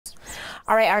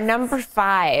All right, our number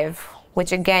 5,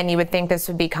 which again, you would think this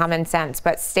would be common sense,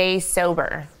 but stay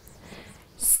sober.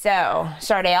 So,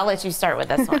 Sade, I'll let you start with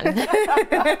this one.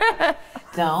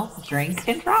 Don't drink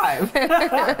and drive.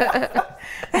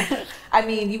 I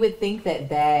mean, you would think that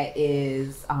that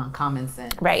is common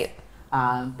sense. Right.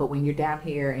 But when you're down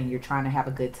here and you're trying to have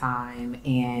a good time,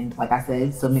 and like I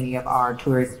said, so many of our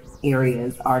tourist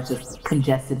areas are just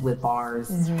congested with bars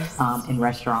and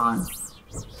restaurants,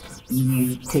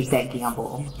 you take that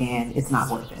gamble and it's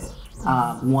not worth it.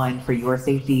 One, for your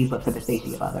safety, but for the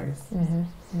safety of others. And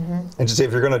just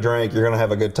if you're going to drink, you're going to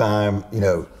have a good time, you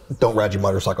know, don't ride your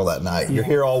motorcycle that night. You're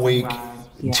here all week.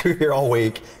 You're here all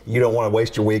week. You don't want to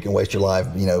waste your week and waste your life,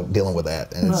 you know, dealing with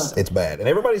that. And it's bad. And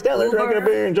everybody's down there drinking a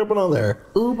beer and jumping on there.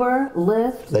 Uber,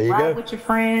 Lyft, there you ride go. with your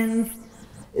friends.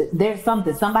 There's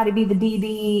something. Somebody be the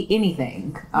DD.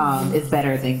 Anything is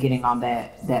better than getting on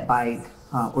that bike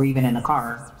or even in a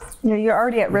car. You know, you're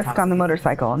already at risk on the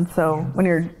motorcycle, and so when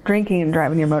you're drinking and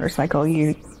driving your motorcycle,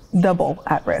 you double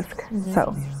at risk.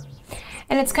 So,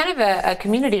 and it's kind of a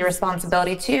community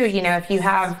responsibility too. You know, if you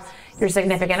have your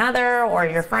significant other or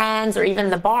your friends or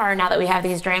even the bar, now that we have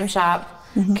these dram shop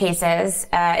cases,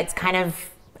 it's kind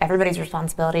of everybody's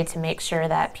responsibility to make sure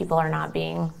that people are not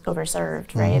being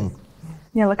overserved, right?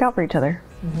 yeah, look out for each other.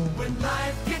 When life